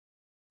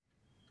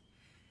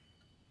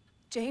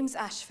James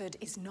Ashford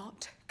is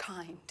not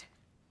kind.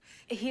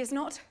 He is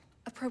not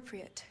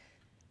appropriate.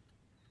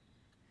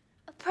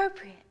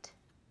 Appropriate?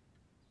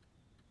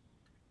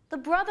 The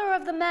brother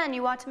of the man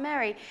you are to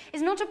marry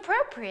is not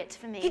appropriate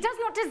for me. He does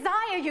not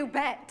desire you,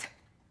 Bet.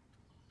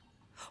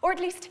 Or at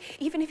least,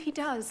 even if he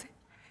does,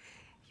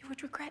 you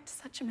would regret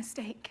such a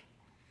mistake.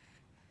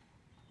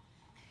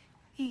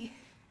 He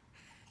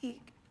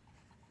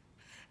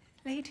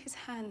laid his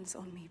hands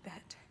on me,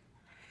 Bet,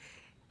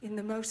 in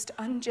the most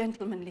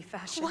ungentlemanly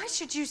fashion. Why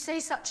should you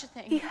say such a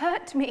thing? He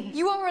hurt me.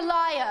 You are a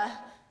liar.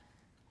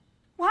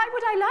 Why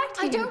would I lie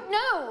to you? I don't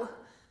know.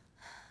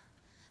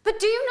 But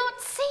do you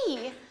not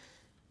see?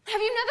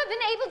 Have you never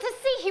been able to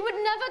see? He would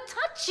never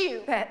touch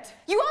you. Bet.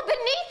 You are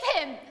beneath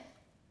him.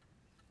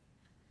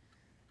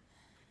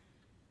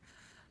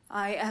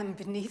 I am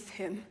beneath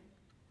him.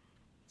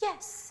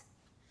 Yes.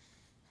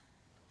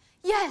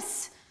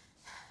 Yes.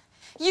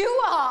 You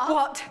are.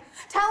 What?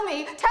 Tell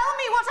me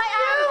what I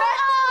am,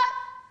 Bet.